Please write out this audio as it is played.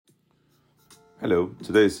Hello,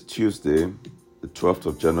 today is Tuesday, the 12th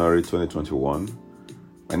of January 2021.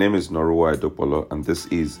 My name is Noruwa Edopolo, and this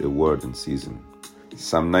is A Word in Season.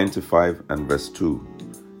 Psalm 95 and verse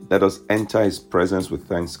 2. Let us enter his presence with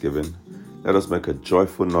thanksgiving. Let us make a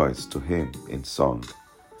joyful noise to him in song.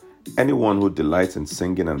 Anyone who delights in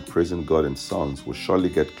singing and praising God in songs will surely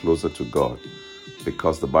get closer to God,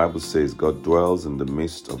 because the Bible says God dwells in the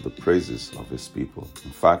midst of the praises of his people. In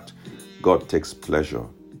fact, God takes pleasure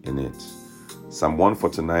in it. Psalm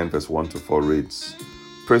 149 verse 1-4 reads,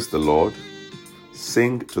 Praise the Lord,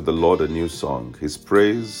 sing to the Lord a new song, his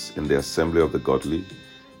praise in the assembly of the godly.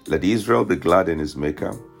 Let Israel be glad in his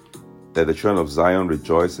maker. Let the children of Zion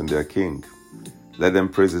rejoice in their king. Let them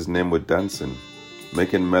praise his name with dancing,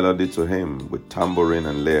 making melody to him with tambourine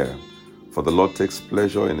and lyre. For the Lord takes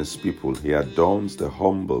pleasure in his people. He adorns the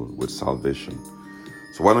humble with salvation.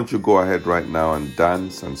 So why don't you go ahead right now and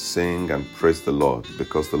dance and sing and praise the Lord,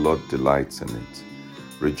 because the Lord delights in it.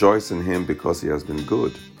 Rejoice in him because he has been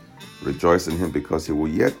good. Rejoice in him because he will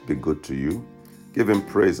yet be good to you. Give him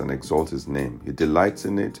praise and exalt his name. He delights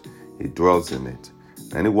in it. He dwells in it.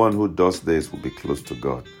 Anyone who does this will be close to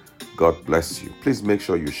God. God bless you. Please make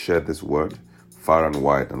sure you share this word far and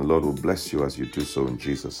wide, and the Lord will bless you as you do so in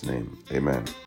Jesus' name. Amen.